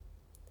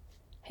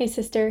Hey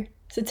sister,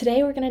 so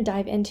today we're going to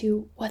dive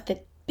into what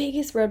the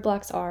biggest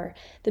roadblocks are,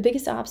 the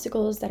biggest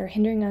obstacles that are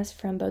hindering us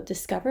from both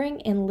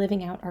discovering and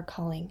living out our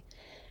calling.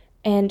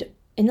 And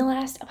in the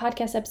last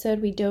podcast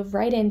episode, we dove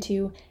right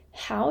into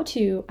how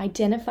to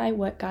identify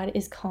what God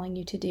is calling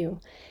you to do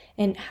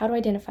and how to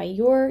identify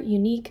your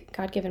unique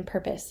God-given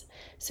purpose.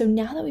 So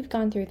now that we've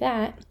gone through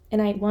that,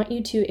 and I want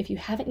you to, if you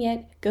haven't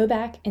yet, go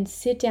back and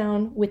sit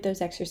down with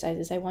those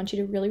exercises. I want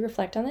you to really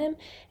reflect on them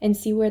and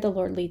see where the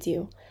Lord leads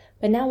you.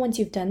 But now once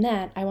you've done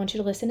that, I want you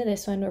to listen to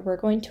this one where we're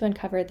going to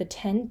uncover the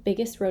 10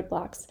 biggest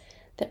roadblocks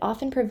that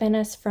often prevent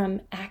us from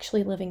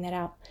actually living that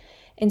out.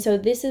 And so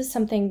this is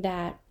something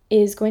that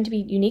is going to be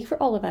unique for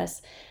all of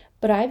us,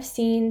 but I've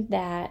seen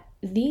that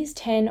these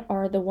 10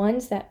 are the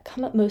ones that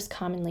come up most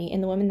commonly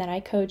in the women that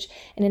I coach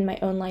and in my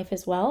own life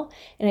as well.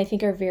 And I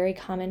think are very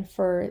common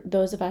for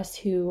those of us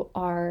who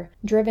are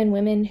driven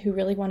women who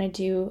really want to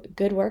do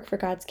good work for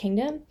God's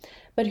kingdom,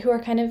 but who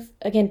are kind of,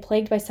 again,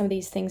 plagued by some of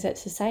these things that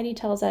society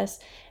tells us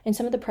and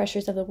some of the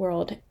pressures of the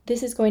world.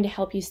 This is going to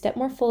help you step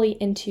more fully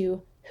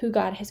into who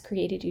God has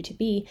created you to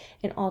be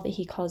and all that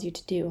He calls you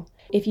to do.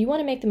 If you want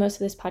to make the most of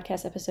this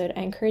podcast episode,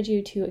 I encourage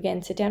you to,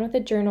 again, sit down with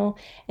a journal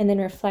and then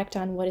reflect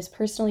on what is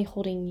personally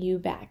holding you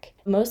back.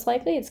 Most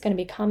likely, it's going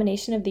to be a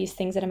combination of these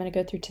things that I'm going to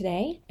go through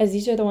today, as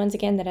these are the ones,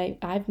 again, that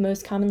I've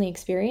most commonly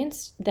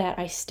experienced, that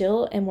I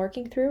still am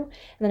working through,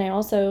 and then I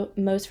also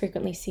most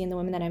frequently see in the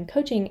women that I'm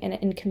coaching and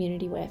in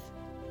community with.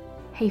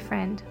 Hey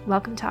friend,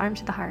 welcome to Arm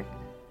to the Heart.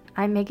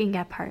 I'm Megan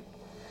Gephardt.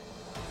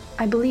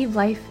 I believe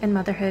life and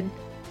motherhood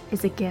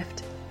is a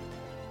gift.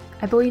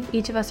 I believe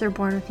each of us are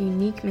born with a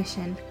unique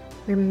mission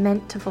we're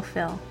meant to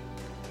fulfill.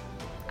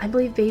 I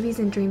believe babies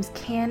and dreams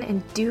can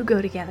and do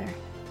go together.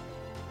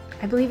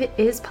 I believe it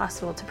is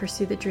possible to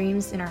pursue the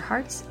dreams in our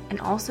hearts and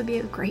also be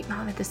a great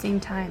mom at the same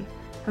time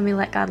when we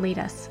let God lead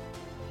us.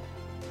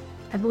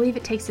 I believe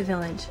it takes a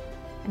village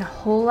and a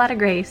whole lot of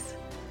grace,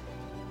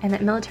 and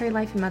that military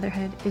life and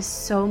motherhood is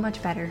so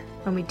much better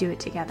when we do it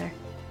together.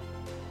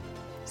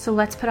 So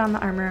let's put on the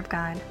armor of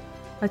God.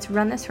 Let's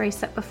run this race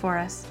set before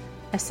us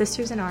as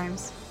sisters in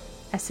arms,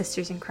 as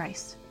sisters in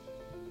Christ.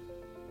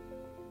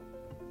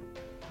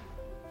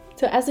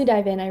 So as we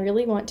dive in, I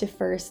really want to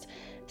first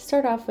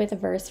start off with a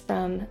verse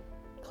from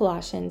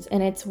Colossians,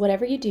 and it's,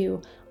 whatever you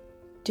do,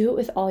 do it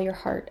with all your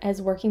heart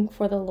as working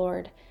for the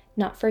Lord,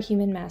 not for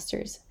human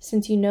masters,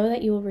 since you know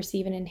that you will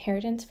receive an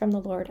inheritance from the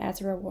Lord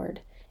as a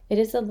reward. It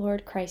is the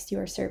Lord Christ you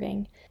are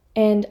serving.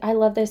 And I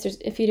love this.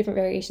 There's a few different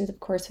variations, of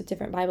course, with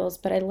different Bibles,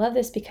 but I love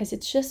this because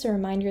it's just a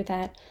reminder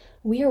that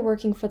we are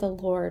working for the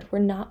Lord. We're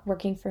not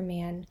working for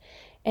man.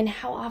 And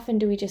how often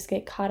do we just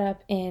get caught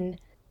up in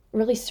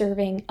really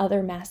serving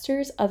other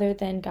masters other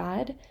than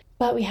God?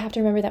 But we have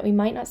to remember that we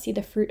might not see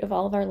the fruit of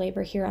all of our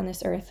labor here on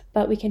this earth,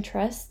 but we can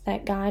trust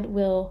that God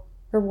will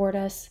reward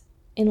us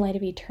in light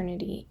of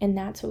eternity. And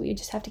that's what we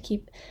just have to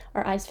keep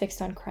our eyes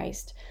fixed on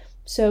Christ.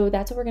 So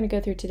that's what we're going to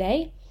go through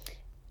today.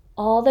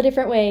 All the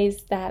different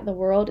ways that the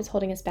world is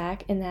holding us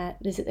back, and that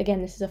this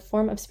is a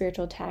form of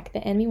spiritual attack.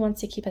 The enemy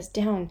wants to keep us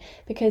down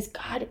because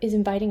God is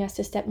inviting us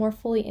to step more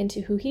fully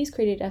into who He's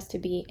created us to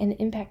be and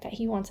the impact that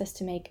He wants us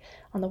to make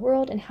on the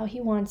world and how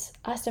He wants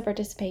us to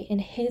participate in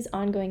His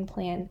ongoing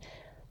plan.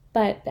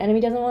 But the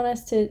enemy doesn't want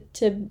us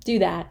to do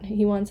that.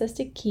 He wants us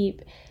to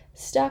keep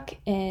stuck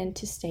and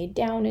to stay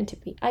down and to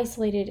be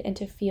isolated and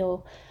to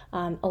feel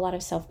a lot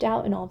of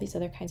self-doubt and all these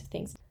other kinds of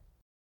things.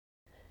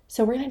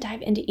 So we're going to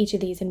dive into each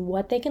of these and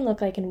what they can look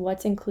like and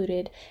what's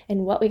included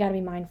and what we got to be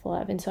mindful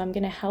of. And so I'm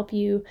going to help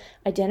you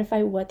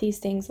identify what these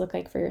things look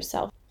like for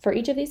yourself. For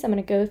each of these, I'm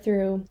going to go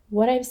through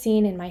what I've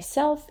seen in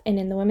myself and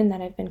in the women that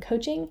I've been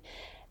coaching.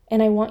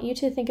 And I want you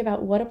to think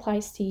about what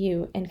applies to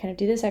you and kind of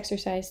do this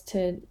exercise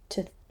to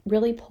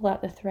really pull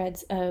out the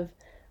threads of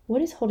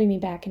what is holding me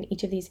back in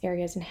each of these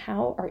areas and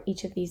how are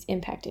each of these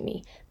impacting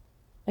me.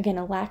 Again,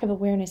 a lack of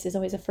awareness is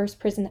always the first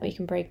prison that we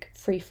can break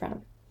free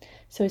from.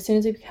 So as soon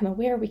as we become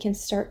aware, we can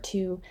start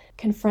to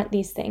confront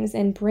these things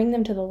and bring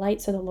them to the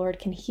light so the Lord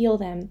can heal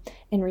them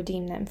and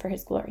redeem them for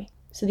His glory.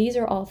 So these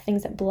are all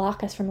things that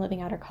block us from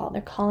living out our call.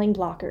 They're calling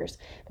blockers.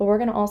 But we're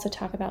going to also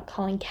talk about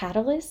calling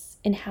catalysts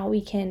and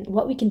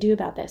what we can do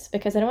about this,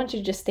 because I don't want you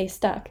to just stay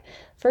stuck.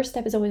 First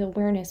step is always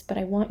awareness, but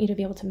I want you to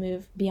be able to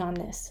move beyond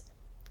this.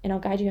 And I'll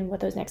guide you in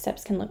what those next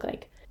steps can look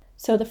like.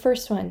 So the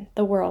first one,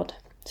 the world.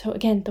 So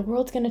again, the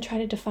world's going to try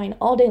to define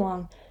all day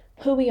long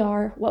who we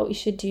are, what we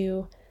should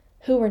do,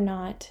 who we're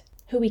not,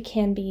 who we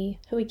can be,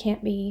 who we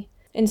can't be.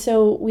 And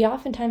so we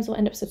oftentimes will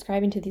end up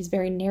subscribing to these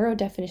very narrow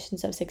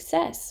definitions of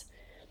success.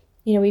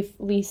 You know,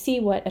 we see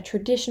what a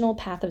traditional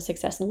path of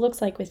success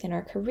looks like within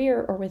our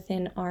career or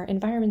within our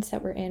environments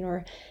that we're in,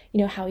 or, you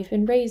know, how we've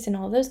been raised and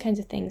all those kinds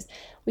of things.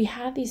 We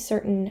have these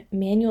certain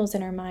manuals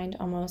in our mind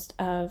almost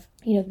of,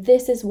 you know,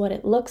 this is what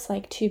it looks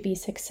like to be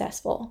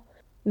successful.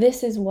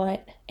 This is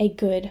what a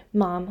good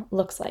mom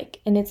looks like.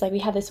 And it's like we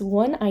have this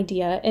one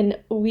idea and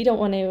we don't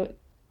want to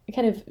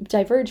kind of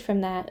diverge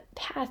from that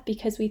path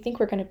because we think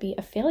we're going to be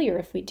a failure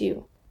if we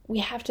do. We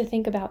have to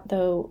think about,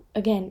 though,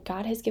 again,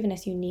 God has given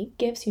us unique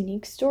gifts,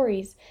 unique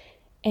stories,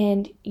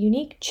 and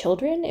unique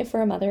children if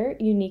we're a mother,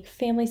 unique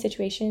family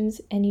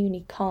situations, and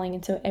unique calling.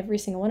 And so every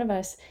single one of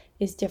us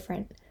is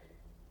different.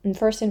 And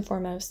first and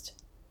foremost,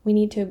 we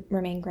need to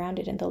remain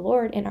grounded in the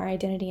Lord and our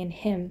identity in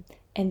Him,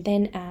 and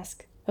then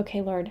ask,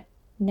 okay, Lord,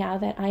 now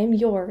that I am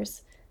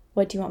yours,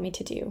 what do you want me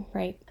to do,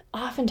 right?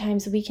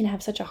 Oftentimes we can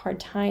have such a hard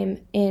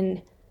time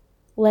in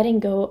letting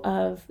go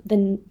of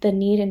the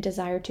need and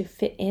desire to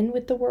fit in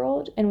with the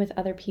world and with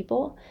other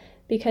people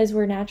because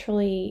we're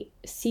naturally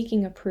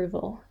seeking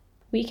approval.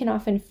 We can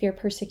often fear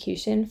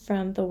persecution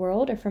from the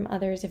world or from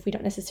others if we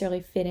don't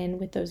necessarily fit in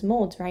with those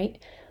molds,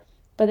 right?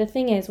 But the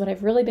thing is, what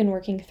I've really been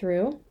working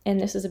through, and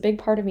this is a big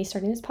part of me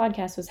starting this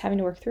podcast, was having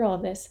to work through all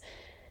of this,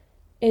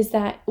 is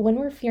that when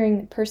we're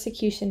fearing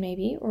persecution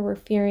maybe, or we're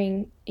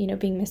fearing,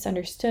 being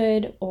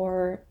misunderstood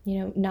or,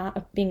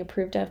 not being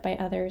approved of by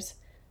others,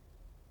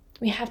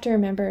 we have to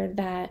remember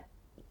that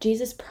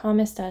Jesus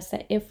promised us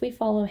that if we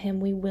follow Him,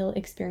 we will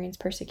experience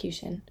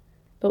persecution.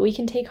 But we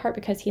can take heart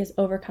because He has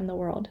overcome the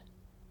world.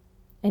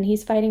 And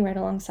He's fighting right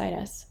alongside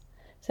us.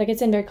 So that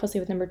gets in very closely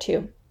with number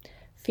 2,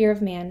 fear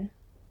of man.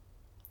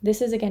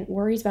 This is, again,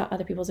 worries about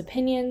other people's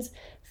opinions,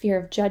 fear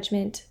of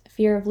judgment,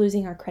 fear of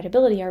losing our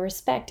credibility, our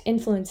respect,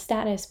 influence,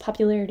 status,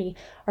 popularity,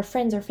 our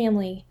friends, our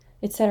family,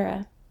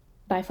 etc.,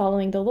 by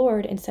following the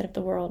Lord instead of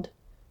the world,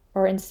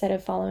 or instead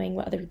of following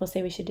what other people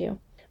say we should do.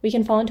 We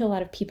can fall into a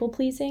lot of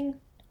people-pleasing.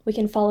 We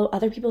can follow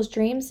other people's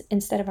dreams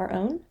instead of our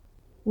own.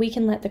 We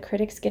can let the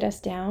critics get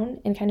us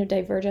down and kind of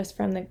diverge us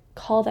from the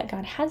call that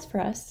God has for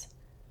us.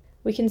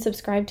 We can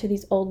subscribe to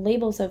these old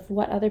labels of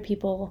what other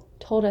people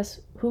told us,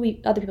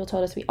 other people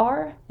told us we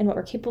are, and what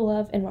we're capable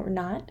of, and what we're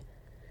not.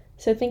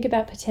 So think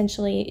about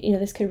potentially,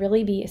 this could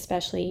really be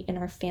especially in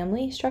our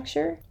family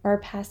structure, or our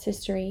past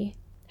history,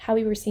 how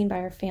we were seen by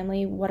our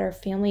family, what our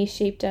family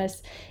shaped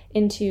us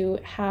into,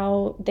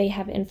 how they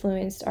have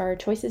influenced our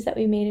choices that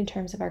we made in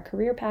terms of our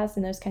career paths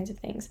and those kinds of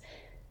things.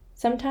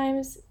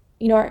 Sometimes,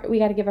 we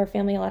got to give our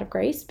family a lot of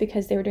grace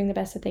because they were doing the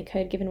best that they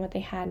could given what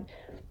they had.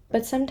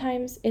 But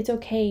sometimes it's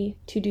okay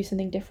to do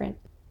something different.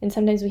 And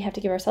sometimes we have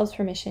to give ourselves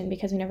permission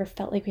because we never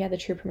felt like we had the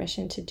true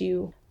permission to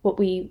do what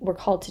we were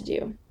called to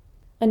do.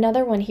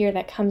 Another one here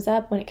that comes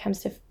up when it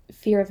comes to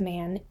fear of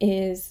man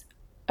is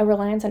a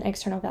reliance on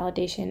external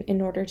validation in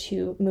order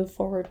to move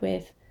forward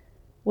with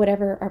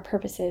whatever our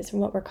purpose is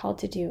and what we're called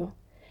to do.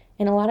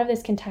 And a lot of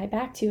this can tie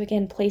back to,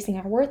 again, placing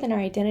our worth and our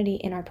identity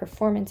in our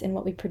performance and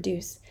what we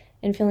produce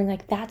and feeling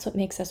like that's what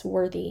makes us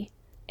worthy.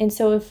 And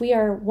so if we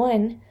are,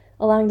 1,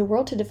 allowing the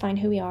world to define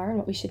who we are and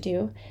what we should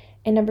do,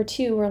 and number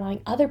 2, we're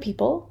allowing other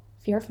people,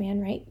 fear of man,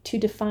 right, to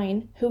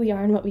define who we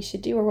are and what we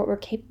should do or what we're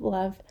capable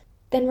of,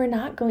 then we're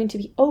not going to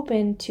be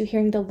open to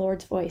hearing the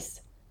Lord's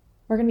voice.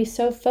 We're going to be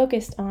so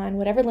focused on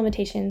whatever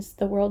limitations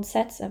the world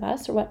sets of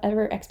us or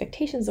whatever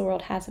expectations the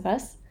world has of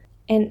us,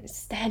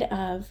 instead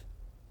of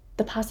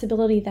the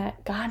possibility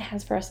that God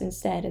has for us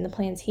instead and the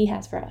plans He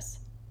has for us.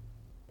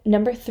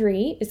 Number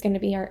 3 is going to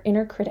be our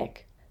inner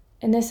critic.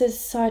 And this is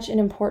such an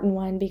important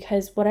one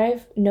because what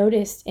I've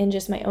noticed in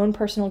just my own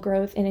personal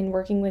growth and in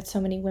working with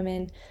so many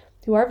women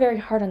who are very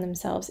hard on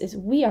themselves is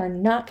we are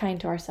not kind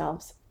to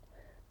ourselves.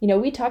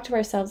 We talk to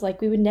ourselves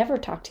like we would never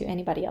talk to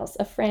anybody else,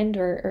 a friend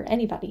or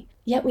anybody.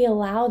 Yet we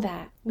allow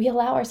that. We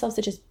allow ourselves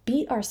to just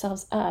beat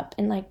ourselves up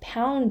and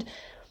pound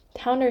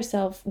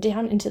ourselves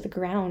down into the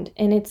ground.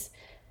 And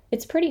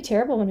it's pretty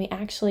terrible when we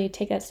actually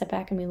take that step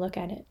back and we look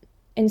at it.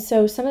 And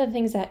so some of the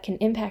things that can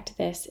impact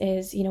this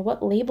is,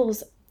 what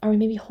labels are we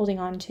maybe holding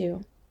on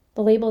to?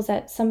 The labels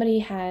that somebody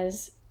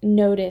has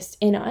noticed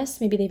in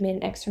us, maybe they've made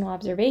an external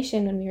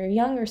observation when we were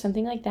young or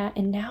something like that,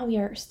 and now we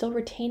are still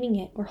retaining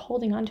it. We're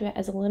holding on to it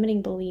as a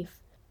limiting belief.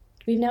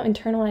 We've now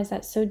internalized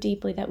that so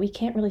deeply that we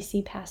can't really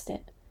see past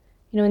it.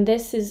 And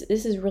this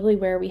is really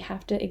where we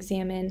have to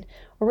examine,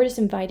 or we're just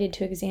invited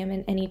to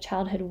examine any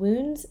childhood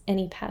wounds,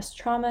 any past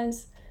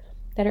traumas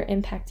that are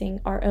impacting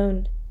our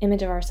own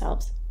image of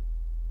ourselves.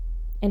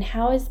 And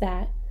how is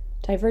that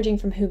diverging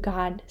from who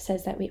God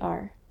says that we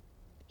are?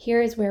 Here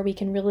is where we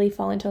can really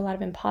fall into a lot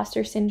of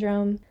imposter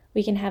syndrome.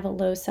 We can have a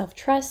low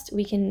self-trust.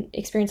 We can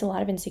experience a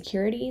lot of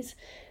insecurities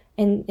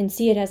and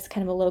see it as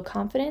kind of a low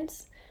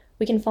confidence.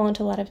 We can fall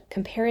into a lot of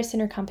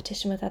comparison or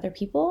competition with other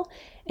people.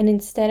 And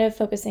instead of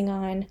focusing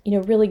on,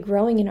 really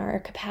growing in our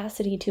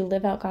capacity to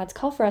live out God's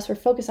call for us, we're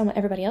focused on what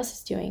everybody else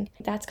is doing.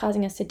 That's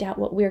causing us to doubt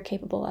what we're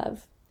capable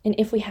of and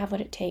if we have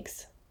what it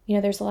takes.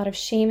 There's a lot of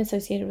shame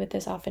associated with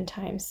this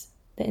oftentimes,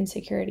 the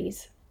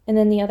insecurities. And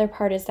then the other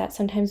part is that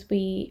sometimes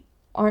we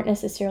aren't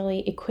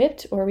necessarily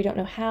equipped, or we don't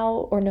know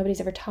how, or nobody's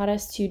ever taught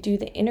us to do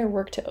the inner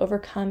work to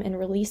overcome and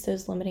release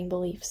those limiting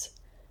beliefs.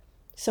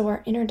 So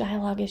our inner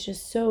dialogue is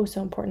just so,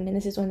 so important. And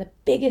this is one of the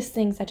biggest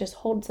things that just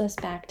holds us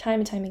back time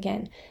and time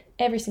again,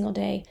 every single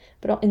day,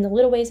 but in the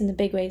little ways and the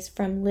big ways,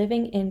 from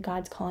living in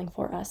God's calling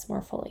for us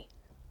more fully.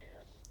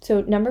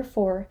 So number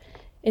 4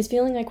 is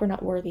feeling like we're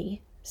not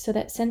worthy. So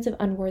that sense of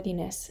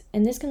unworthiness.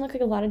 And this can look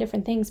like a lot of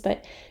different things,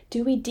 but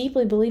do we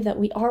deeply believe that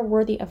we are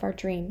worthy of our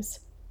dreams?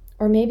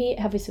 Or maybe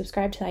have we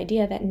subscribed to the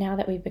idea that now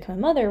that we've become a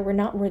mother, we're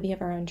not worthy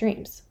of our own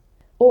dreams?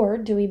 Or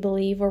do we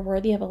believe we're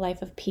worthy of a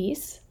life of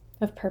peace,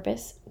 of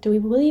purpose? Do we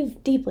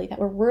believe deeply that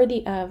we're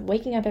worthy of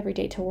waking up every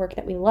day to work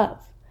that we love?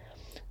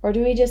 Or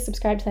do we just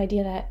subscribe to the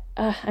idea that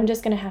I'm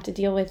just going to have to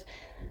deal with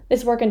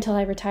this work until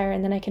I retire,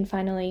 and then I can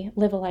finally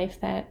live a life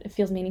that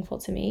feels meaningful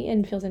to me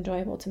and feels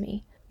enjoyable to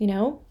me?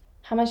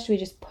 How much do we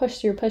just push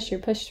through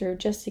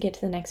just to get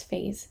to the next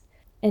phase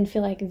and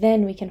feel like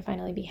then we can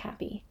finally be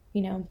happy?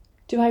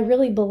 Do I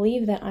really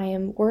believe that I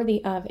am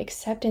worthy of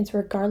acceptance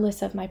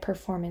regardless of my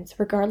performance,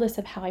 regardless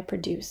of how I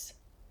produce?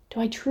 Do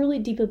I truly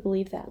deeply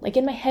believe that? Like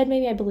in my head,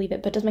 maybe I believe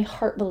it, but does my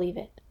heart believe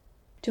it?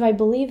 Do I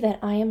believe that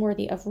I am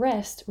worthy of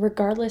rest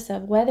regardless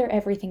of whether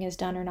everything is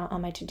done or not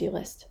on my to-do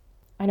list?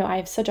 I know I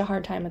have such a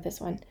hard time with this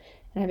one,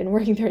 and I've been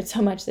working through it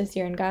so much this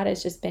year, and God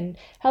has just been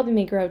helping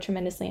me grow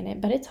tremendously in it,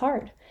 but it's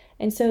hard.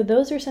 And so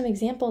those are some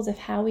examples of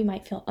how we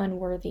might feel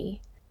unworthy.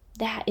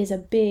 That is a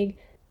big,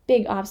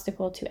 big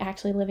obstacle to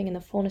actually living in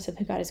the fullness of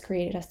who God has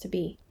created us to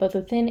be, both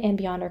within and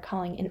beyond our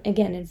calling, and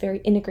again, in a very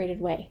integrated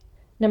way.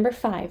 Number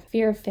 5,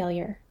 fear of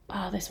failure.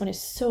 Oh, this one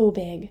is so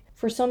big.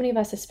 For so many of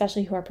us,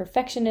 especially who are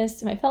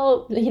perfectionists, my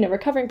fellow,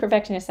 recovering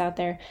perfectionists out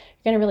there,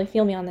 you're going to really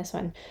feel me on this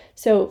one.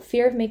 So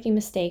fear of making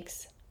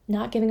mistakes,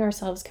 not giving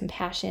ourselves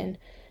compassion,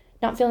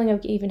 not feeling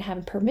like we even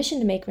have permission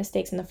to make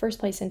mistakes in the first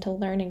place and to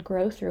learn and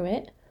grow through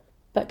it,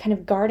 but kind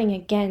of guarding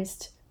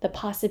against the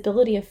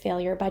possibility of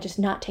failure by just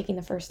not taking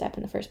the first step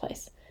in the first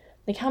place.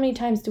 Like how many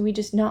times do we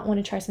just not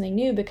want to try something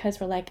new because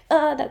we're like,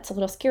 that's a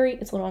little scary,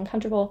 it's a little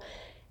uncomfortable,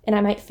 and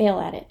I might fail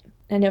at it.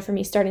 I know for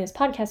me, starting this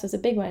podcast was a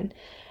big one.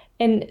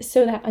 And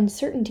so that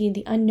uncertainty,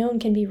 the unknown,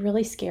 can be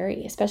really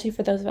scary, especially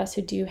for those of us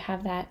who do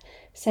have that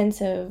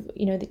sense of,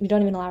 that we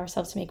don't even allow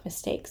ourselves to make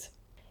mistakes.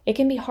 It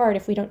can be hard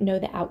if we don't know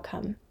the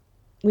outcome.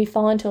 We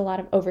fall into a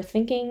lot of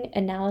overthinking,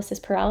 analysis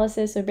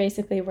paralysis, or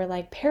basically we're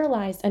like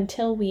paralyzed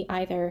until we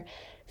either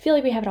feel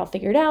like we have it all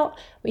figured out,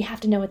 we have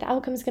to know what the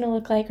outcome is going to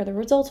look like, or the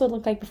results would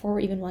look like before we're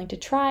even willing to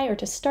try or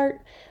to start,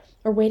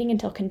 or waiting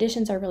until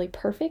conditions are really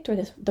perfect, or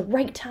the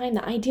right time,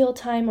 the ideal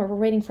time, or we're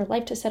waiting for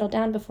life to settle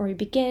down before we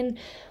begin.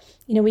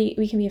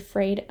 We can be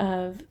afraid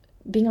of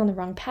being on the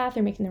wrong path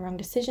or making the wrong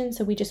decision,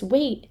 so we just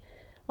wait,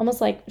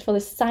 almost like for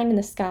this sign in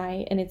the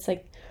sky, and it's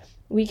like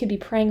we could be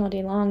praying all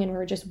day long and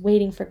we're just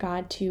waiting for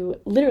God to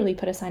literally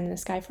put a sign in the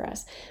sky for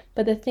us.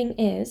 But the thing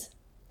is,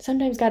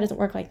 sometimes God doesn't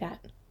work like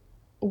that.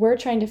 We're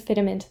trying to fit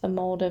him into the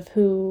mold of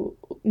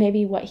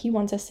maybe what he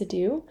wants us to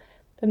do,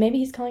 but maybe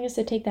he's calling us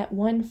to take that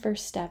one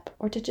first step,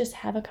 or to just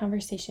have a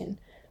conversation,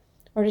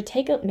 or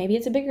to maybe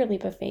it's a bigger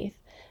leap of faith,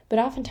 but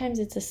oftentimes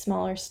it's the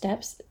small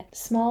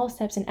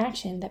steps in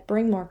action that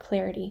bring more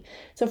clarity.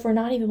 So if we're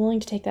not even willing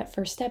to take that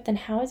first step, then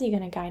how is he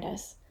going to guide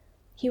us?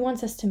 He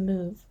wants us to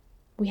move.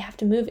 We have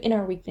to move in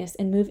our weakness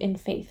and move in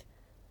faith.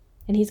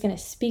 And he's going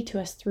to speak to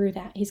us through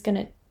that. He's going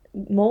to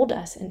mold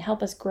us and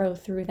help us grow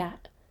through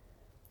that.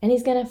 And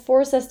he's going to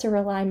force us to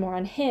rely more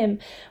on him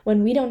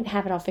when we don't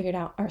have it all figured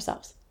out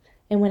ourselves,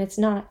 and when it's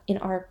not in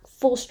our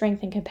full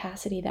strength and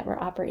capacity that we're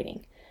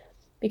operating.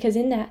 Because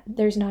in that,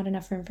 there's not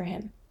enough room for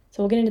him.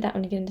 So we'll get into that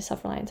when we get into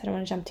self-reliance. I don't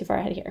want to jump too far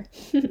ahead here.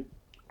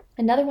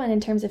 Another one in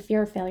terms of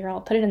fear of failure,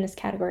 I'll put it in this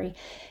category,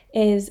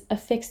 is a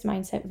fixed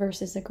mindset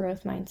versus a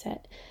growth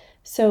mindset.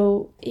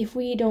 So if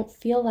we don't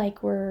feel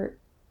like we're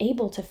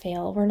able to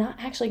fail, we're not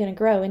actually going to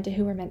grow into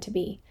who we're meant to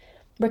be,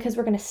 because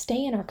we're going to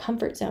stay in our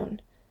comfort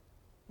zone.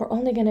 We're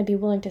only going to be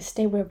willing to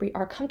stay where we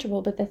are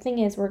comfortable, but the thing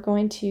is,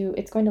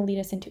 it's going to lead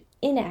us into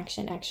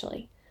inaction,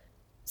 actually.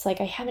 It's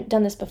like, I haven't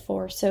done this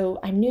before, so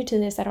I'm new to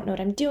this, I don't know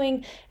what I'm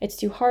doing, it's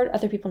too hard,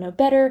 other people know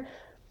better.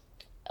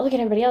 Look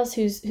at everybody else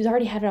who's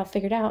already had it all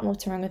figured out, and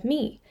what's wrong with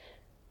me?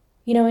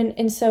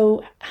 And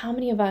so how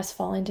many of us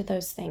fall into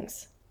those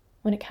things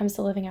when it comes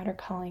to living out our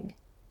calling?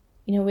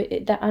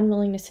 That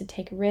unwillingness to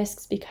take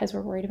risks because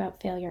we're worried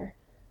about failure.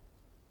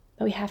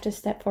 But we have to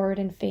step forward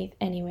in faith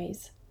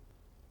anyways.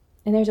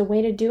 And there's a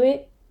way to do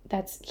it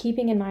that's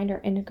keeping in mind our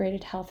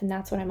integrated health, and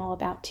that's what I'm all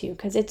about too,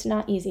 because it's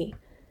not easy,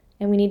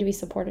 and we need to be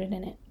supported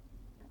in it.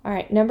 All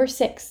right, number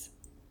 6,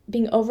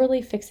 being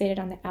overly fixated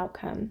on the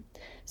outcome.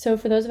 So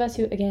for those of us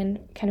who,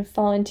 again, kind of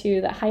fall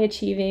into the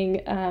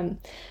high-achieving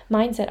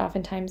mindset,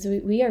 oftentimes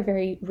we are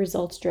very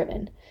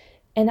results-driven,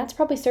 and that's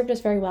probably served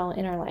us very well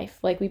in our life.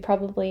 Like we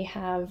probably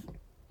have,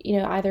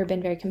 either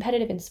been very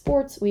competitive in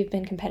sports, we've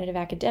been competitive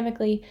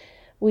academically,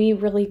 we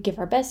really give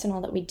our best in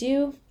all that we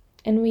do,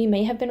 and we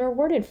may have been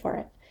rewarded for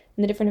it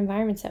in the different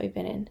environments that we've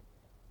been in.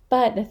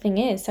 But the thing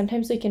is,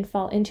 sometimes we can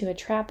fall into a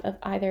trap of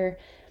either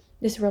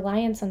this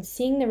reliance on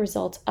seeing the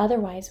results,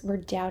 otherwise we're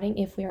doubting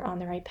if we are on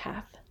the right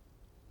path.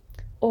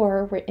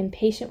 Or we're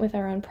impatient with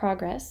our own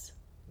progress.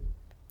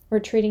 We're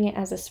treating it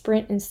as a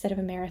sprint instead of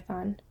a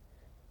marathon.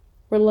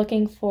 We're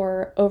looking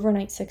for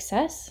overnight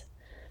success,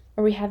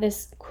 or we have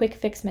this quick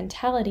fix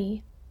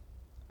mentality,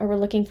 or we're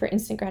looking for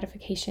instant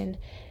gratification.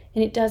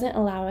 And it doesn't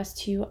allow us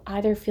to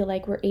either feel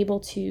like we're able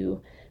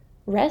to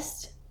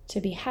rest, to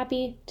be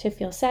happy, to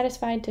feel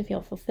satisfied, to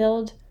feel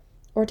fulfilled,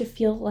 or to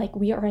feel like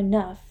we are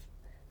enough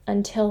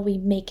until we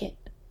make it.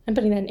 I'm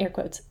putting that in air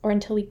quotes, or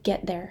until we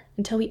get there,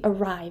 until we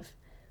arrive.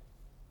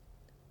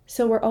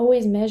 So we're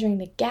always measuring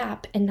the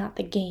gap and not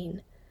the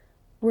gain.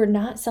 We're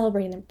not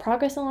celebrating the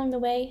progress along the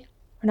way.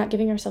 We're not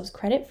giving ourselves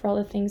credit for all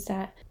the things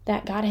that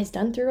God has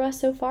done through us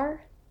so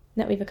far,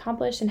 that we've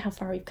accomplished and how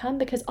far we've come,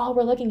 because all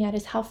we're looking at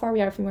is how far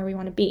we are from where we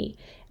want to be.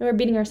 And we're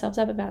beating ourselves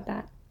up about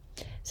that.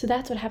 So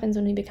that's what happens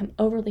when we become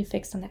overly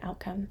fixed on the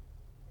outcome.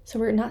 So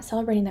we're not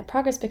celebrating that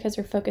progress because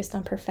we're focused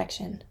on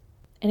perfection.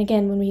 And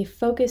again, when we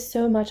focus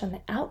so much on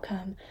the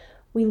outcome,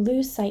 we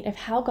lose sight of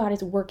how God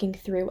is working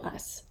through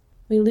us.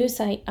 We lose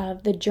sight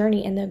of the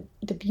journey and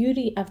the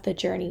beauty of the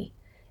journey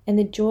and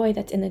the joy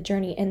that's in the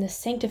journey and the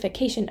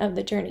sanctification of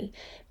the journey,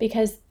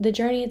 because the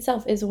journey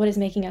itself is what is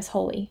making us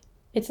holy.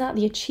 It's not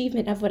the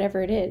achievement of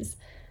whatever it is.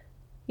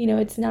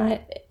 It's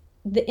not,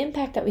 the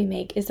impact that we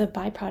make is a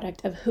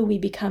byproduct of who we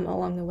become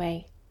along the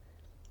way.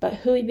 But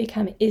who we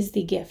become is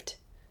the gift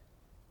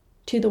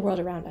to the world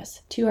around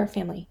us, to our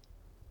family,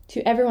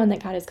 to everyone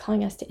that God is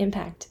calling us to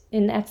impact.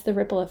 And that's the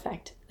ripple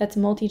effect. That's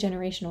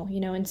multi-generational,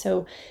 and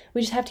so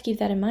we just have to keep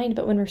that in mind.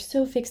 But when we're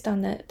so fixed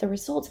on the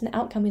results and the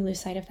outcome, we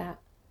lose sight of that.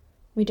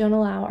 We don't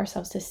allow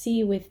ourselves to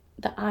see with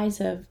the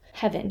eyes of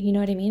heaven, you know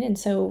what I mean? And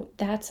so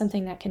that's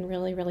something that can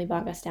really, really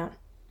bog us down.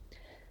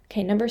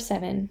 Okay, number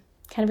 7,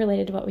 kind of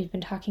related to what we've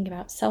been talking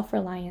about,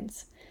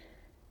 self-reliance.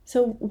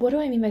 So what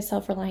do I mean by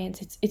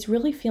self-reliance? It's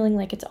really feeling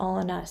like it's all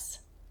on us.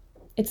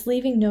 It's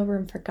leaving no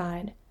room for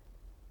God.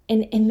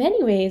 And in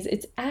many ways,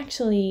 it's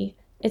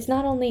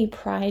not only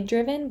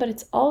pride-driven, but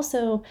it's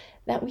also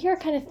that we are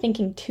kind of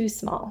thinking too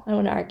small, I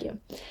want to argue.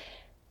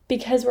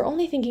 Because we're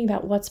only thinking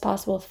about what's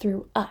possible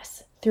through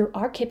us, through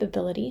our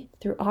capability,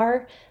 through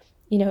our,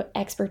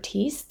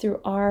 expertise, through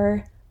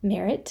our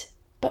merit,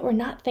 but we're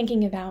not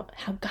thinking about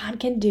how God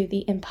can do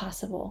the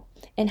impossible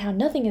and how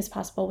nothing is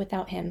possible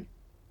without Him.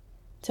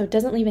 So it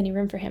doesn't leave any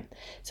room for Him.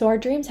 So our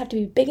dreams have to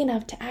be big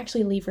enough to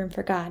actually leave room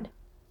for God.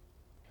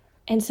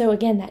 And so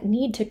again, that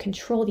need to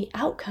control the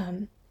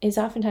outcome is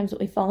oftentimes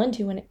what we fall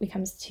into when it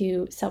comes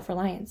to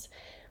self-reliance.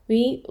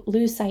 We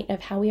lose sight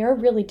of how we are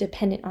really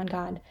dependent on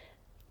God.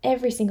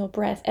 Every single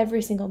breath,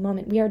 every single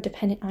moment, we are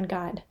dependent on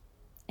God.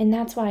 And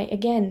that's why,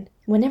 again,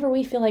 whenever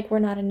we feel like we're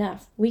not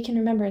enough, we can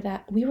remember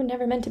that we were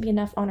never meant to be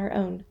enough on our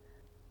own.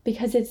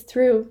 Because it's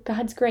through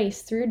God's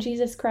grace, through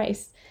Jesus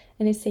Christ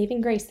and His saving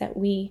grace, that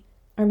we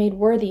are made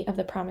worthy of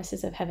the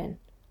promises of heaven.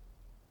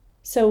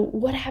 So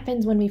what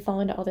happens when we fall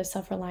into all this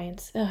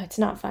self-reliance? It's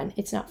not fun.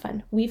 It's not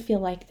fun. We feel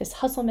like this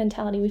hustle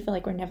mentality. We feel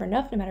like we're never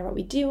enough no matter what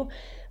we do.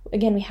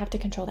 Again, we have to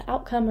control the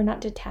outcome. We're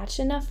not detached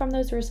enough from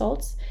those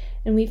results.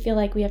 And we feel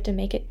like we have to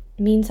make it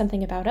mean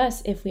something about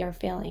us if we are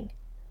failing,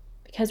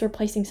 because we're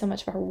placing so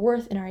much of our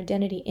worth and our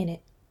identity in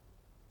it.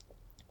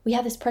 We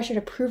have this pressure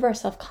to prove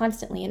ourselves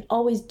constantly and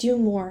always do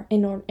more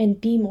and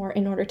be more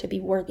in order to be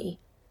worthy.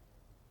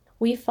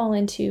 We fall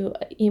into,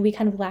 we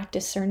kind of lack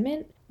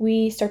discernment.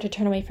 We start to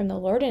turn away from the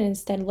Lord and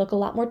instead look a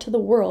lot more to the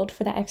world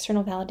for that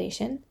external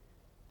validation.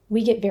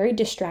 We get very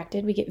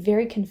distracted. We get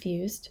very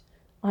confused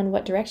on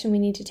what direction we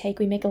need to take.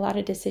 We make a lot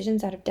of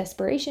decisions out of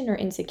desperation or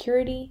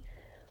insecurity.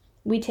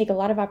 We take a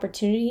lot of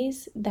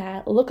opportunities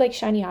that look like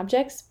shiny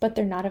objects, but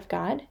they're not of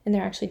God, and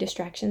they're actually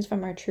distractions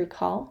from our true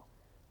call.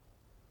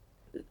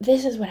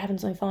 This is what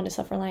happens when we fall into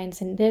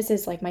self-reliance, and this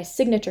is like my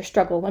signature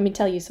struggle, let me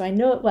tell you, so I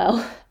know it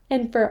well.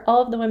 And for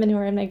all of the women who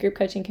are in my group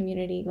coaching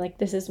community,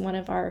 this is one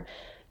of our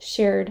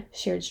shared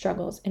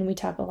struggles, and we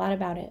talk a lot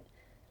about it.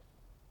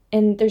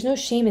 And there's no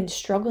shame in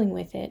struggling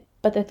with it,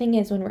 but the thing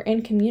is, when we're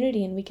in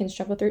community and we can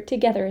struggle through it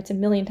together, it's a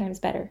million times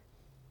better.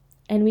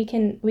 And we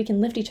can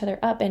lift each other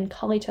up and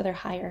call each other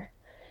higher.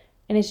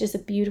 And it's just a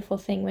beautiful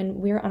thing when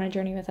we're on a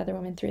journey with other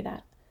women through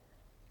that.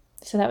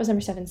 So that was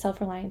number 7,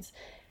 self-reliance.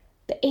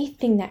 The 8th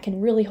thing that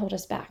can really hold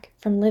us back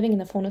from living in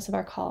the fullness of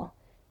our call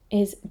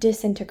is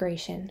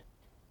disintegration.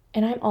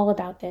 And I'm all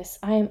about this.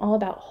 I am all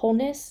about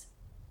wholeness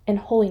and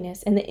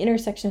holiness and the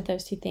intersection of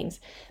those two things.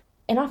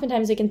 And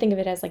oftentimes we can think of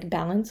it as like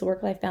balance,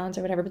 work-life balance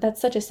or whatever, but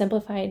that's such a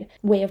simplified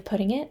way of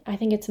putting it. I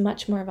think it's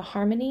much more of a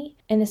harmony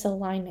and this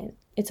alignment.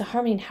 It's a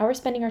harmony in how we're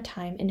spending our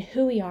time and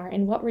who we are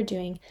and what we're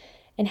doing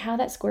and how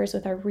that squares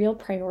with our real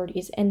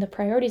priorities and the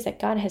priorities that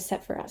God has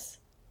set for us.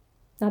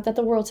 Not that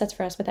the world sets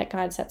for us, but that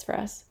God sets for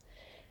us.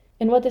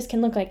 And what this can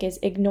look like is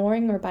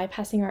ignoring or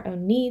bypassing our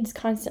own needs,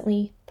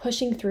 constantly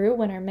pushing through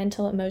when our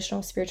mental,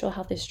 emotional, spiritual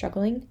health is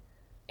struggling.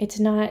 It's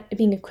not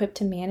being equipped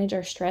to manage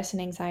our stress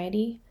and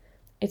anxiety.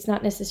 It's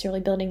not necessarily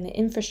building the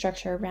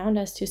infrastructure around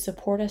us to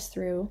support us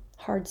through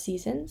hard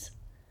seasons.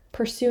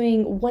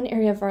 Pursuing one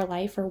area of our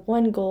life or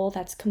one goal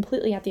that's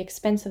completely at the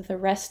expense of the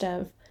rest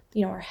of,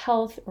 our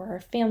health or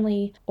our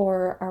family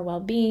or our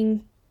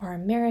well-being or our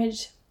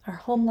marriage, our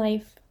home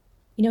life.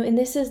 And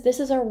this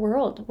is our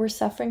world. We're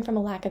suffering from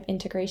a lack of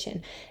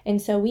integration. And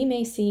so we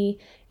may see,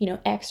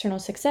 external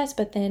success,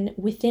 but then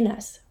within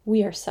us,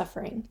 we are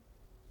suffering.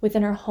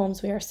 Within our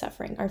homes, we are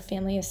suffering. Our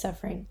family is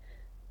suffering.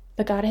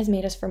 But God has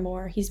made us for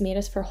more. He's made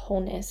us for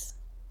wholeness.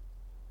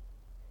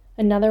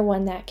 Another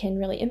one that can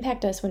really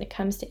impact us when it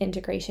comes to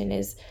integration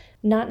is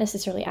not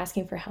necessarily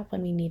asking for help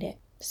when we need it.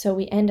 So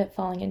we end up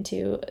falling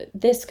into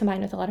this,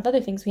 combined with a lot of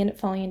other things, we end up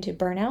falling into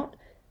burnout,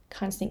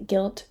 constant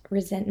guilt,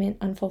 resentment,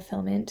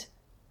 unfulfillment.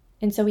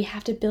 And so we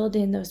have to build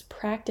in those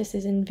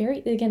practices and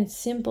it's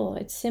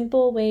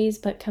simple ways,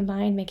 but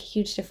combined make a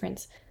huge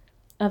difference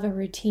of a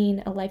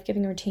routine, a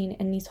life-giving routine,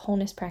 and these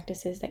wholeness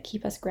practices that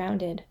keep us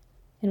grounded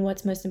in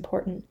what's most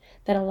important,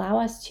 that allow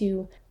us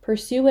to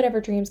pursue whatever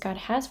dreams God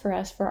has for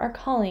us, for our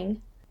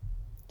calling,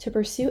 to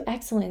pursue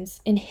excellence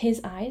in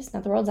His eyes,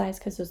 not the world's eyes,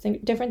 because those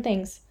different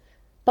things,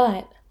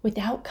 but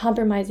without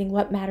compromising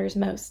what matters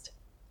most.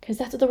 Because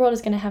that's what the world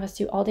is going to have us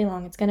do all day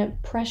long. It's going to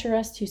pressure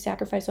us to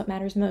sacrifice what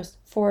matters most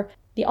for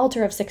the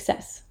altar of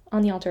success,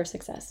 on the altar of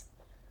success.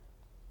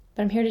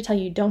 But I'm here to tell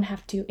you, you don't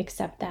have to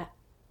accept that.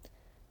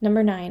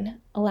 Number 9,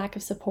 a lack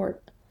of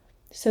support.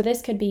 So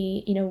this could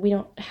be, we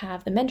don't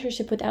have the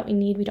mentorship that we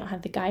need. We don't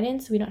have the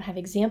guidance. We don't have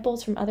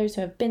examples from others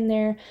who have been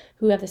there,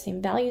 who have the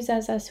same values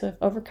as us, who have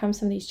overcome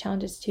some of these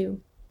challenges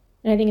too.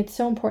 And I think it's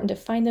so important to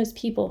find those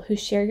people who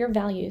share your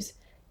values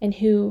and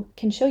who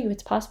can show you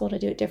it's possible to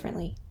do it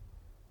differently.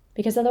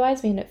 Because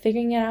otherwise we end up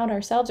figuring it out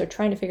ourselves or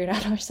trying to figure it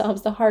out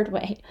ourselves the hard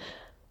way.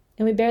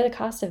 And we bear the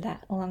cost of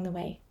that along the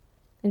way.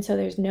 And so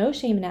there's no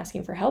shame in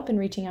asking for help and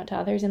reaching out to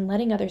others and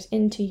letting others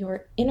into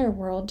your inner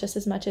world just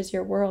as much as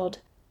your world.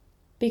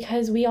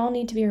 Because we all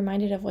need to be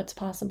reminded of what's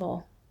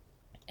possible.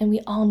 And we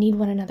all need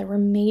one another. We're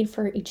made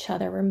for each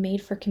other. We're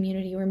made for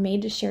community. We're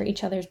made to share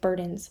each other's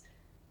burdens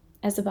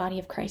as the body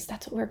of Christ.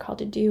 That's what we're called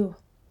to do.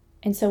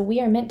 And so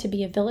we are meant to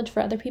be a village for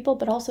other people,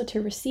 but also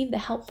to receive the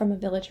help from a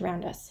village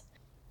around us.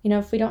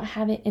 If we don't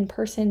have it in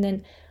person,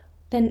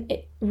 then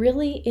it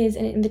really is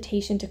an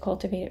invitation to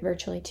cultivate it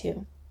virtually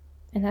too.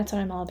 And that's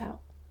what I'm all about.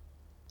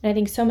 And I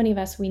think so many of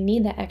us, we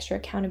need that extra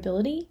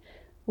accountability.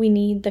 We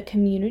need the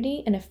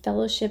community and a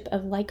fellowship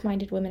of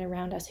like-minded women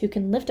around us who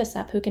can lift us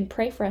up, who can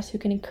pray for us, who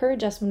can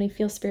encourage us when we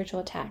feel spiritual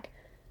attack,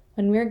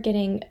 when we're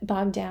getting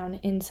bogged down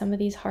in some of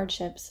these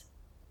hardships,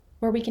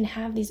 where we can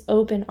have these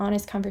open,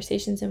 honest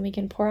conversations and we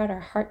can pour out our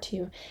heart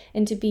to,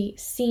 and to be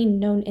seen,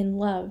 known, and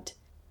loved,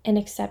 and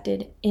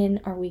accepted in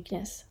our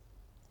weakness.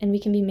 And we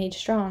can be made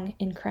strong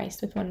in Christ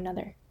with one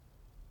another.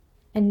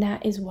 And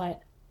that is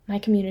what my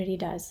community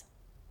does.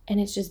 And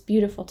it's just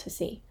beautiful to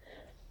see.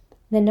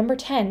 Then number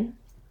 10,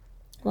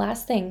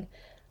 last thing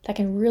that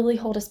can really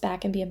hold us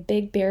back and be a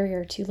big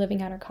barrier to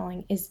living out our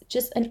calling is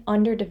just an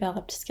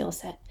underdeveloped skill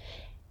set.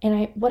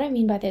 And what I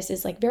mean by this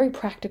is like very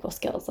practical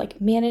skills, like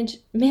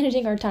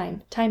managing our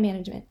time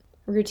management,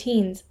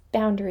 routines,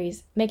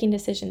 boundaries, making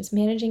decisions,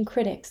 managing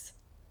critics.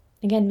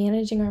 Again,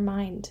 managing our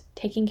mind,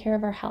 taking care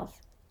of our health,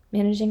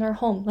 managing our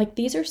home. Like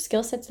these are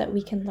skill sets that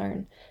we can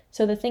learn.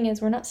 So the thing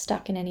is, we're not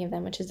stuck in any of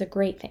them, which is a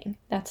great thing.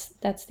 That's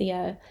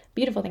the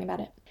beautiful thing about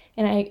it.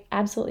 And I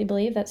absolutely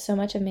believe that so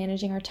much of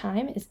managing our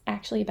time is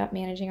actually about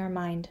managing our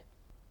mind.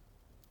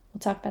 We'll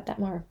talk about that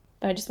more,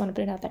 but I just want to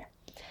put it out there.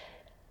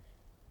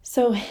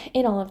 So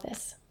in all of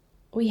this,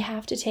 we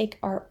have to take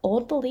our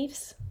old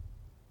beliefs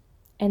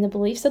and the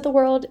beliefs of the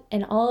world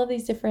and all of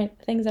these different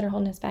things that are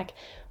holding us back.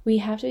 We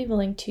have to be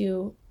willing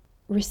to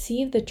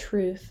receive the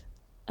truth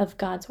of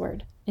God's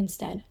word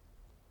instead.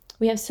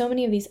 We have so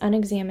many of these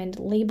unexamined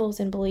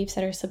labels and beliefs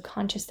that are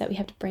subconscious that we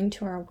have to bring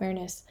to our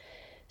awareness.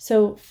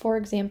 So, for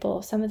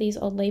example, some of these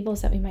old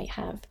labels that we might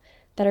have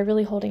that are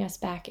really holding us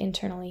back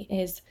internally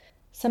is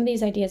some of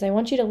these ideas. I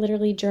want you to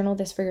literally journal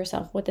this for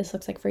yourself, what this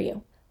looks like for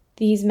you.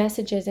 These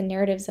messages and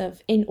narratives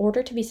of, in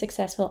order to be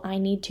successful, I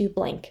need to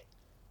blank.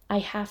 I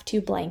have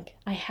to blank.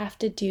 I have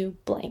to do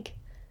blank.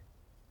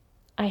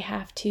 I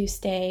have to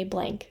stay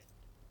blank.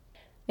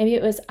 Maybe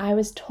it was, I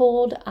was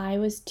told I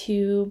was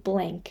too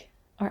blank,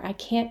 or I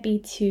can't be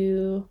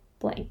too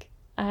blank.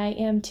 I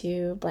am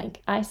too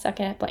blank. I suck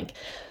at blank.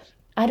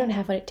 I don't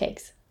have what it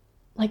takes.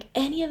 Like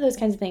any of those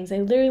kinds of things, I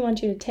literally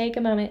want you to take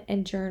a moment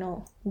and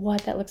journal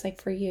what that looks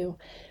like for you.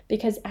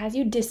 Because as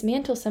you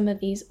dismantle some of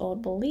these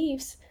old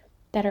beliefs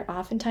that are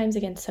oftentimes,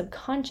 again,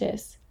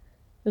 subconscious,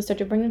 you'll start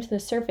to bring them to the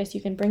surface.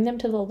 You can bring them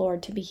to the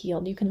Lord to be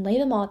healed. You can lay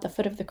them all at the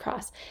foot of the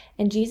cross.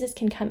 And Jesus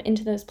can come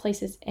into those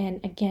places and,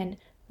 again,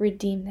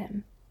 redeem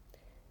them.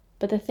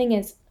 But the thing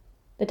is,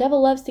 the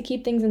devil loves to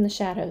keep things in the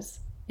shadows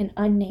and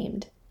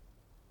unnamed.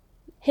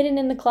 Hidden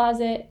in the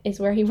closet is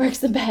where he works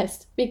the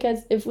best, because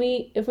if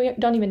we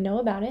don't even know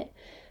about it,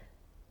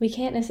 we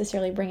can't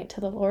necessarily bring it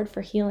to the Lord for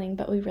healing,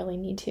 but we really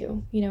need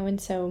to, and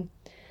so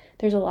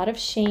there's a lot of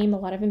shame, a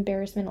lot of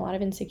embarrassment, a lot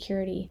of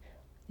insecurity,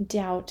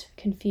 doubt,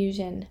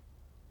 confusion,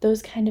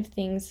 those kind of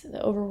things,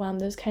 the overwhelm,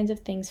 those kinds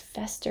of things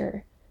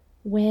fester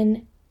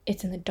when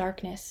it's in the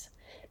darkness,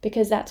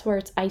 because that's where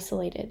it's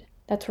isolated.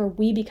 That's where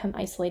we become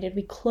isolated.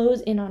 We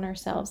close in on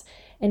ourselves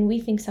and we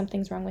think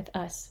something's wrong with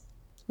us.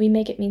 We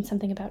make it mean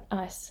something about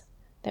us,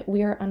 that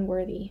we are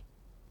unworthy,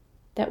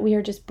 that we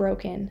are just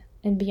broken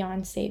and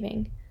beyond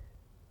saving,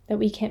 that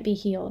we can't be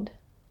healed,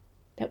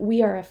 that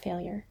we are a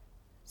failure.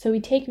 So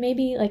we take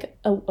maybe like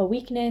a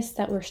weakness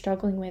that we're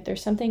struggling with, or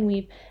something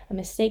a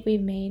mistake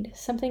we've made,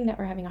 something that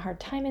we're having a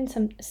hard time in,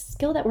 some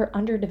skill that we're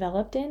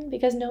underdeveloped in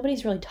because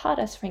nobody's really taught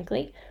us,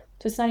 frankly,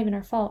 so it's not even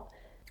our fault.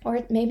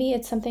 Or maybe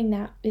it's something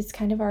that is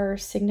kind of our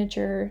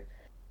signature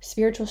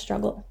spiritual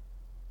struggle.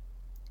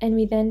 And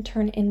we then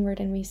turn inward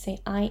and we say,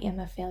 I am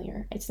a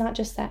failure. It's not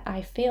just that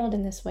I failed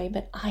in this way,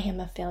 but I am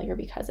a failure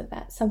because of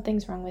that.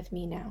 Something's wrong with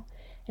me now.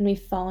 And we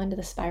fall into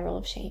the spiral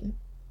of shame.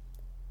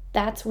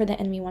 That's where the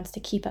enemy wants to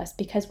keep us,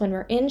 because when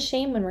we're in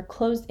shame, when we're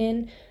closed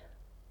in,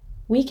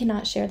 we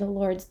cannot share the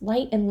Lord's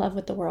light and love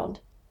with the world.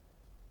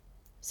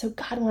 So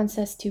God wants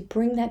us to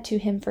bring that to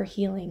him for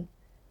healing,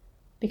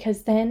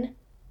 because then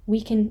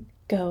we can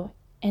go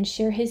and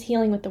share his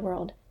healing with the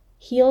world.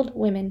 Healed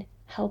women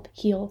help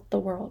heal the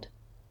world.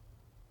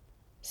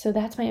 So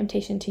that's my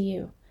invitation to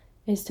you,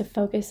 is to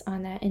focus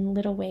on that in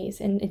little ways.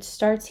 And it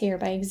starts here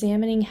by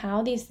examining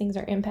how these things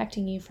are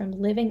impacting you from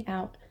living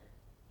out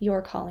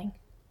your calling.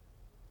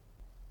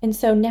 And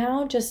so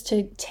now, just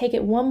to take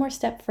it one more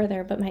step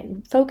further, but my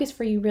focus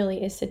for you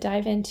really is to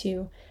dive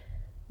into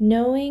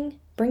knowing,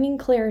 bringing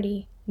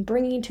clarity,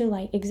 bringing to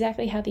light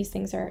exactly how these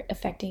things are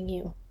affecting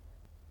you.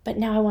 But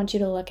now I want you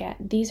to look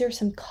at, these are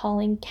some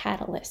calling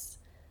catalysts.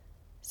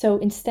 So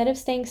instead of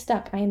staying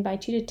stuck, I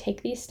invite you to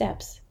take these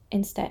steps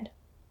instead.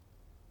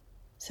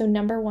 So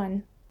number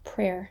 1,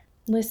 prayer.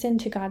 Listen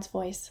to God's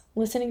voice.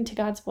 Listening to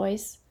God's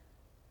voice,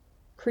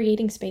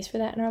 creating space for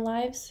that in our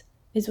lives,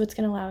 is what's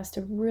going to allow us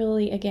to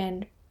really,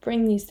 again,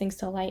 bring these things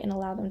to light and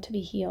allow them to be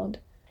healed.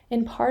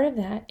 And part of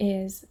that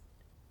is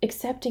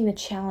accepting the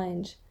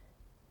challenge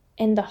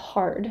and the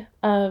hard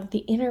of the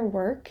inner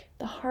work,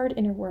 the hard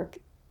inner work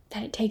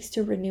that it takes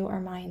to renew our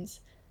minds,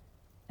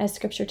 as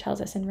Scripture tells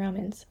us in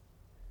Romans.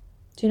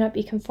 Do not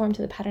be conformed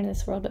to the pattern of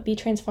this world, but be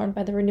transformed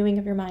by the renewing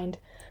of your mind.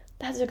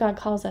 That's what God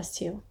calls us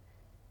to.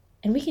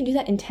 And we can do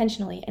that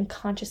intentionally and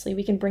consciously.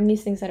 We can bring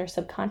these things that are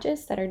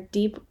subconscious, that are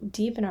deep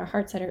in our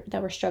hearts,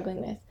 that we're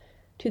struggling with,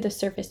 to the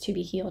surface to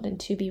be healed and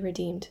to be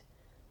redeemed.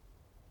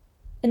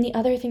 And the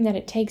other thing that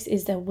it takes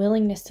is the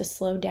willingness to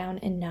slow down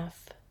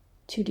enough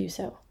to do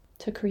so,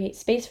 to create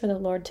space for the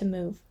Lord to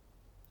move,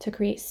 to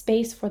create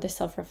space for the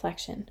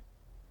self-reflection,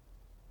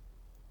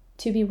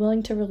 to be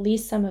willing to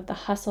release some of the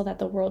hustle that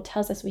the world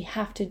tells us we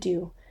have to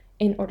do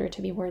in order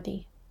to be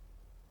worthy.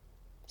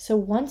 So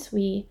once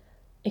we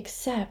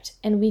accept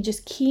and we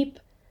just keep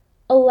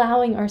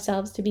allowing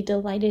ourselves to be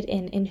delighted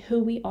in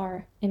who we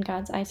are in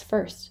God's eyes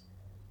first,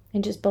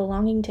 and just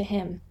belonging to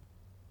him,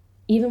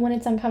 even when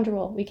it's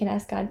uncomfortable, we can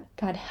ask God,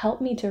 God, help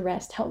me to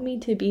rest, help me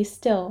to be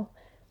still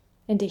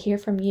and to hear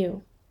from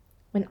you.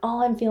 When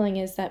all I'm feeling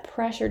is that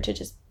pressure to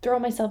just throw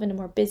myself into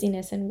more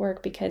busyness and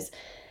work because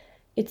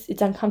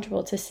it's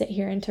uncomfortable to sit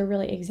here and to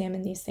really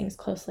examine these things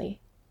closely,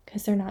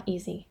 because they're not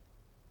easy.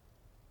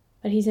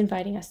 But he's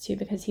inviting us to,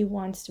 because he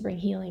wants to bring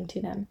healing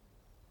to them.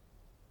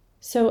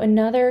 So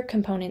another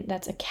component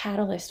that's a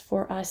catalyst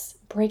for us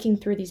breaking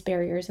through these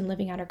barriers and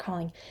living out our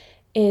calling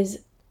is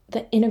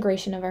the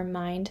integration of our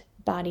mind,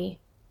 body,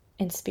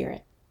 and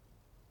spirit.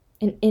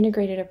 An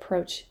integrated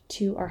approach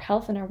to our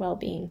health and our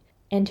well-being,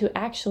 and to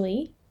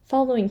actually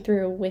following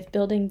through with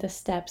building the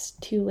steps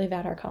to live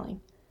out our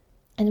calling.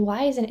 And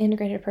why is an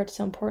integrated approach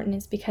so important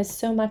is because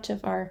so much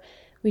of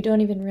we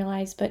don't even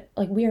realize, but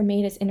we are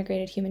made as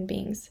integrated human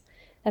beings.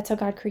 That's how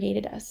God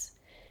created us.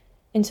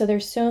 And so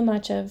there's so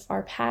much of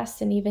our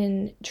past and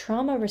even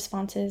trauma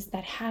responses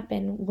that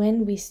happen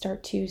when we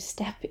start to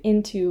step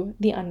into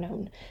the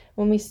unknown,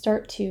 when we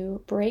start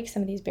to break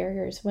some of these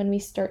barriers, when we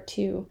start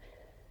to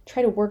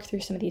try to work through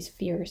some of these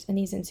fears and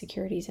these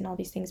insecurities and all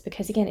these things,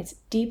 because again, it's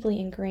deeply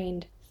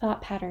ingrained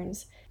thought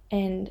patterns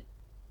and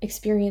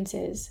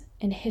experiences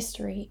and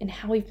history and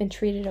how we've been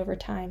treated over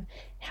time,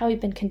 how we've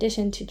been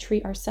conditioned to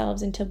treat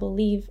ourselves and to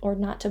believe or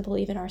not to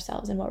believe in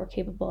ourselves and what we're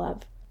capable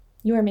of.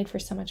 You are made for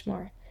so much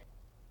more.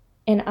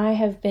 And I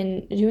have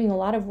been doing a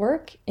lot of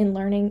work in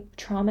learning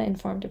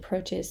trauma-informed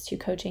approaches to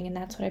coaching, and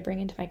that's what I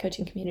bring into my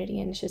coaching community.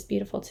 And it's just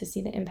beautiful to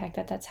see the impact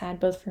that that's had,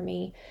 both for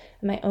me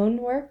and my own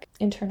work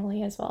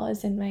internally, as well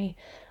as in my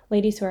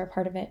ladies who are a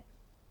part of it.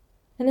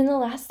 And then the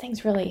last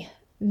thing's really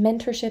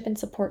mentorship and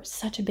support,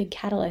 such a big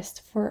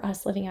catalyst for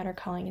us living out our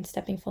calling and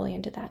stepping fully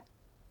into that.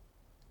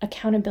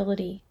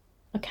 Accountability.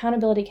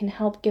 Accountability can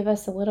help give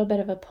us a little bit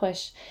of a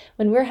push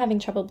when we're having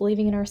trouble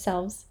believing in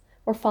ourselves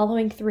or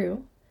following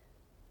through.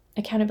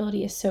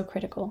 Accountability is so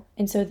critical.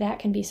 And so that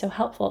can be so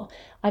helpful,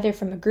 either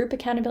from a group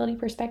accountability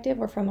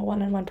perspective or from a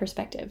one-on-one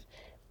perspective.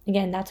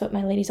 Again, that's what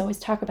my ladies always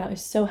talk about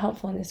is so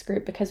helpful in this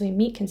group, because we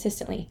meet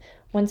consistently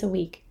once a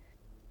week.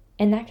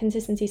 And that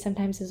consistency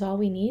sometimes is all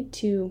we need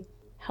to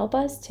help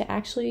us to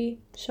actually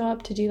show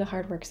up to do the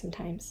hard work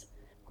sometimes,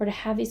 or to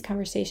have these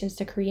conversations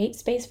to create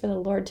space for the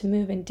Lord to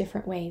move in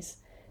different ways.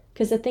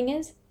 Because the thing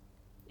is,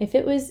 if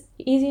it was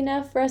easy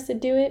enough for us to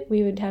do it,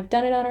 we would have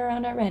done it on our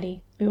own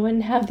already. We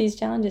wouldn't have these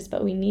challenges,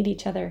 but we need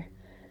each other.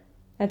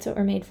 That's what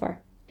we're made for.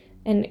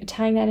 And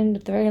tying that into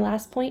the very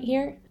last point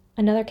here,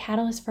 another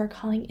catalyst for our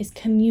calling is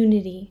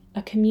community.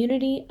 A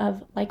community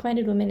of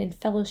like-minded women in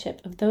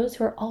fellowship, of those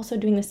who are also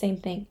doing the same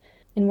thing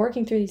and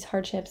working through these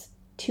hardships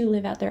to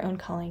live out their own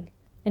calling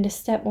and to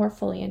step more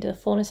fully into the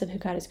fullness of who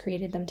God has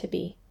created them to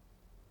be.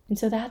 And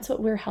so that's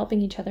what we're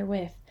helping each other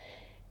with.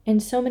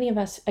 And so many of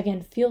us,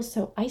 again, feel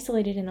so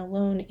isolated and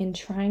alone in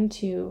trying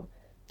to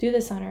do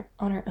this on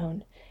our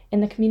own.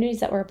 in the communities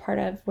that we're a part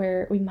of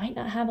where we might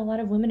not have a lot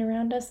of women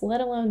around us,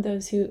 let alone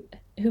those who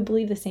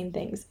believe the same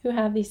things, who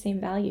have these same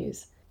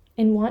values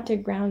and want to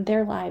ground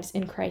their lives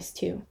in Christ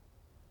too.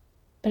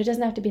 But it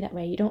doesn't have to be that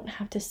way. You don't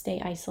have to stay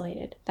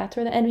isolated. That's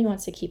where the enemy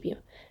wants to keep you.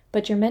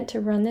 But you're meant to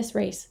run this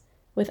race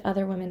with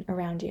other women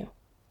around you.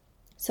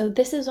 So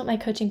this is what my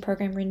coaching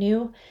program,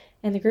 Renew,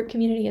 and the group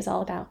community is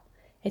all about.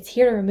 It's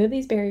here to remove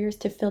these barriers,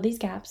 to fill these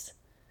gaps.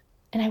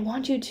 And I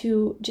want you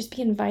to just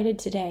be invited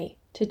today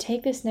to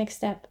take this next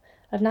step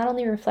of not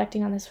only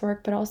reflecting on this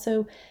work, but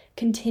also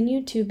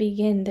continue to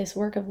begin this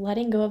work of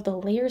letting go of the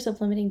layers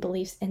of limiting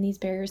beliefs and these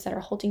barriers that are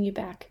holding you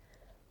back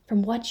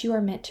from what you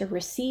are meant to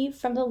receive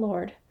from the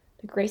Lord,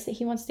 the grace that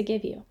He wants to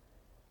give you,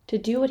 to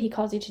do what He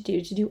calls you to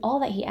do all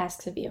that He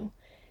asks of you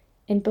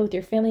in both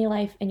your family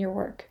life and your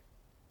work,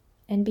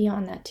 and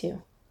beyond that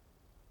too.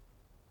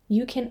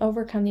 You can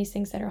overcome these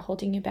things that are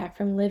holding you back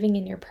from living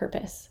in your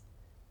purpose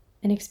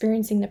and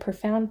experiencing the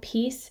profound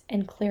peace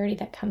and clarity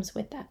that comes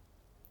with that,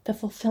 the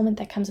fulfillment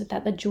that comes with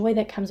that, the joy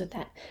that comes with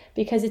that,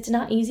 because it's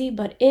not easy,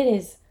 but it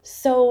is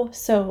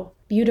so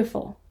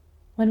beautiful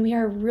when we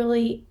are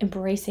really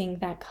embracing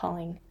that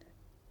calling,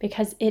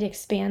 because it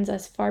expands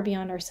us far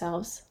beyond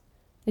ourselves.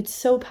 It's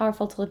so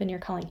powerful to live in your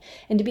calling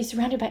and to be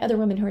surrounded by other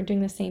women who are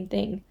doing the same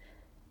thing.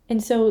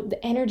 And so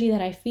the energy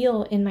that I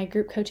feel in my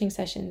group coaching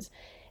sessions,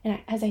 and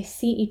as I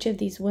see each of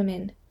these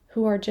women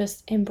who are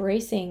just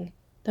embracing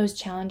those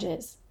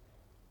challenges,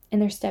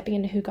 and they're stepping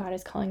into who God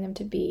is calling them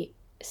to be,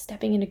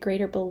 stepping into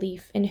greater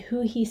belief in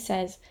who He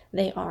says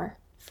they are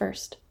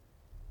first.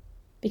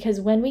 Because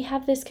when we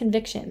have this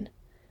conviction,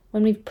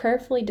 when we've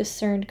prayerfully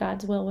discerned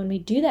God's will, when we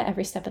do that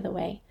every step of the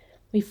way,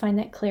 we find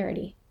that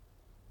clarity.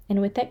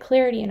 And with that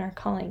clarity in our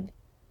calling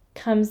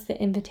comes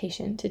the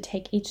invitation to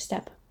take each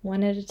step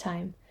one at a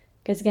time.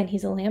 Because again,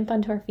 He's a lamp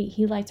unto our feet.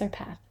 He lights our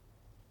path.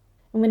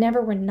 And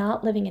whenever we're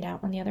not living it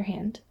out, on the other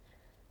hand,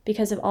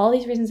 because of all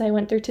these reasons I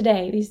went through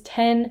today, these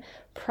 10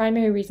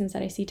 primary reasons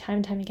that I see time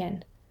and time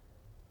again,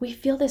 we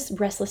feel this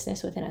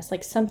restlessness within us,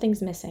 like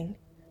something's missing,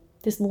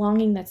 this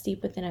longing that's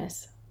deep within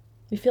us.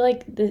 We feel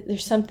like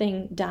there's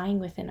something dying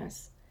within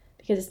us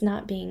because it's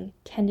not being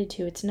tended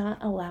to. It's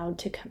not allowed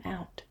to come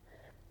out.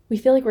 We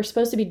feel like we're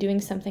supposed to be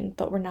doing something,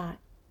 but we're not.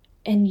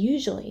 And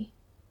usually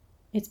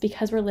it's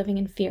because we're living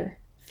in fear.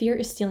 Fear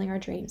is stealing our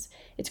dreams.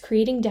 It's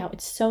creating doubt.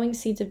 It's sowing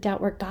seeds of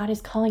doubt where God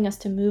is calling us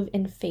to move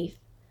in faith,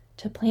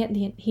 to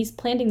He's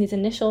planting these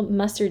initial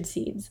mustard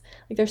seeds.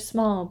 Like they're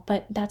small,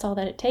 but that's all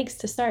that it takes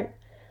to start.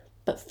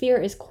 But fear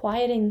is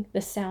quieting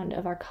the sound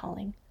of our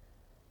calling.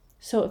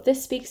 So if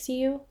this speaks to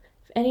you,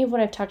 if any of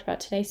what I've talked about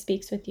today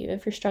speaks with you,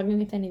 if you're struggling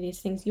with any of these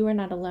things, you are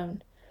not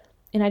alone.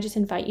 And I just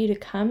invite you to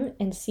come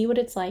and see what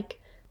it's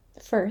like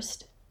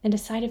first and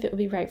decide if it would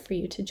be right for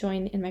you to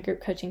join in my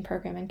group coaching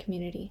program and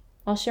community.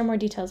 I'll share more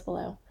details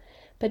below.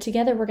 But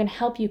together we're going to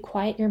help you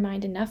quiet your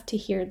mind enough to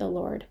hear the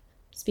Lord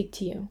speak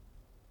to you,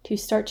 to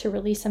start to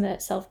release some of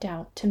that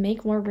self-doubt, to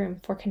make more room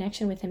for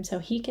connection with Him so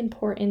He can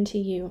pour into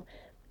you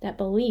that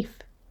belief,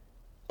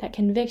 that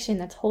conviction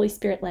that's Holy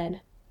Spirit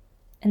led,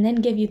 and then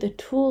give you the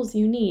tools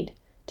you need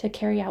to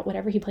carry out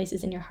whatever He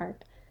places in your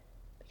heart.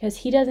 Because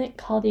He doesn't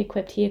call the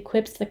equipped, He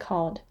equips the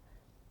called.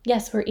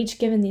 Yes, we're each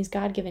given these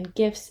God-given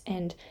gifts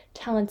and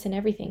talents and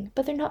everything,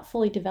 but they're not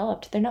fully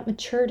developed. They're not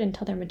matured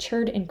until they're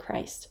matured in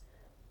Christ,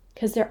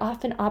 because they're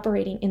often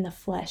operating in the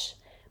flesh,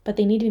 but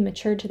they need to be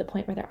matured to the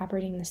point where they're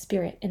operating in the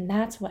Spirit. And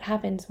that's what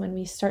happens when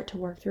we start to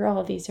work through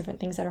all of these different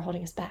things that are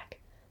holding us back.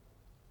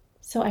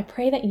 So I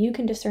pray that you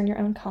can discern your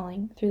own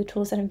calling through the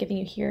tools that I'm giving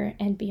you here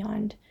and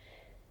beyond.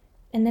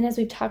 And then as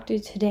we've talked to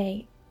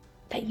today,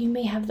 that you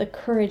may have the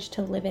courage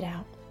to live it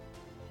out,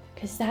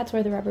 because that's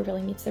where the rubber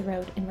really meets the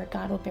road and where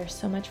God will bear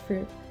so much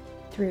fruit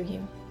through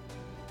you.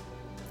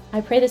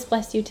 I pray this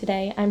blessed you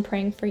today. I'm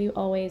praying for you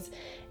always,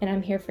 and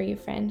I'm here for you,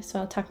 friend. So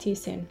I'll talk to you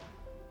soon.